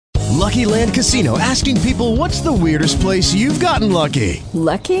Lucky Land Casino, asking people, what's the weirdest place you've gotten lucky?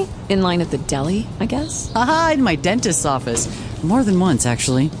 Lucky? In line at the deli, I guess? Aha, in my dentist's office. More than once,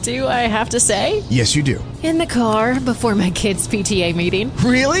 actually. Do I have to say? Yes, you do. In the car before my kids' PTA meeting.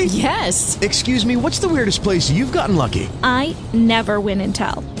 Really? Yes. Excuse me, what's the weirdest place you've gotten lucky? I never win and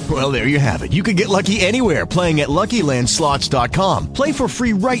tell. Well, there you have it. You can get lucky anywhere, playing at LuckyLandSlots.com. Play for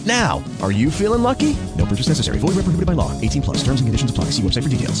free right now. Are you feeling lucky? No purchase necessary. Void where prohibited by law. 18 plus. Terms and conditions apply. See website for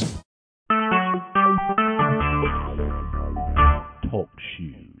details. Talk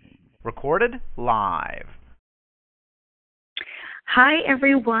shoes. Recorded live. Hi,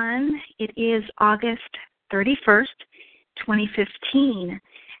 everyone. It is August 31st, 2015,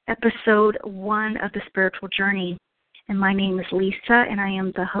 episode 1 of The Spiritual Journey. And my name is Lisa, and I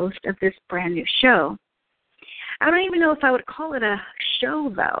am the host of this brand new show. I don't even know if I would call it a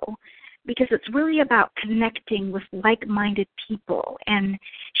show, though, because it's really about connecting with like-minded people and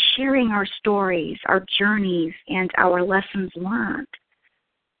sharing our stories, our journeys, and our lessons learned.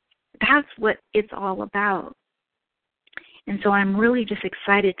 That's what it's all about. And so I'm really just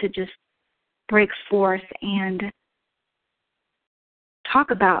excited to just break forth and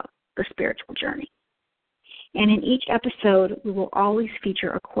talk about the spiritual journey. And in each episode, we will always feature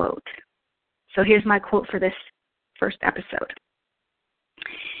a quote. So here's my quote for this first episode.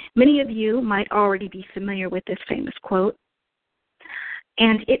 Many of you might already be familiar with this famous quote.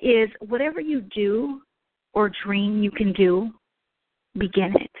 And it is, whatever you do or dream you can do,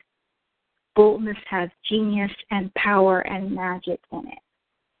 begin it. Boldness has genius and power and magic in it.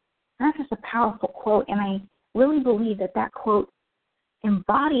 That's just a powerful quote, and I really believe that that quote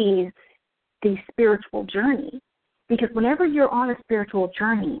embodies the spiritual journey. Because whenever you're on a spiritual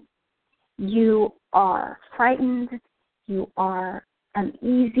journey, you are frightened, you are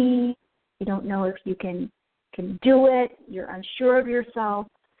uneasy, you don't know if you can do it, you're unsure of yourself,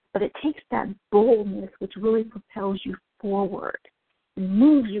 but it takes that boldness which really propels you forward.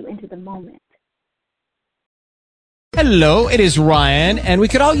 Move you into the moment. Hello, it is Ryan, and we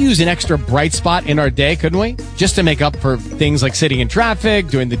could all use an extra bright spot in our day, couldn't we? Just to make up for things like sitting in traffic,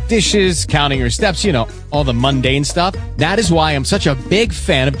 doing the dishes, counting your steps, you know, all the mundane stuff. That is why I'm such a big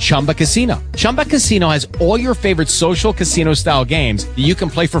fan of Chumba Casino. Chumba Casino has all your favorite social casino-style games that you can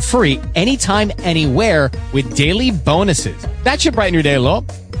play for free anytime, anywhere with daily bonuses. That should brighten your day a little.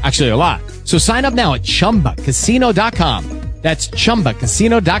 Actually, a lot. So sign up now at ChumbaCasino.com. That's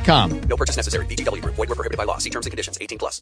ChumbaCasino.com. No purchase necessary. VGW Group. Void where prohibited by law. See terms and conditions. 18 plus.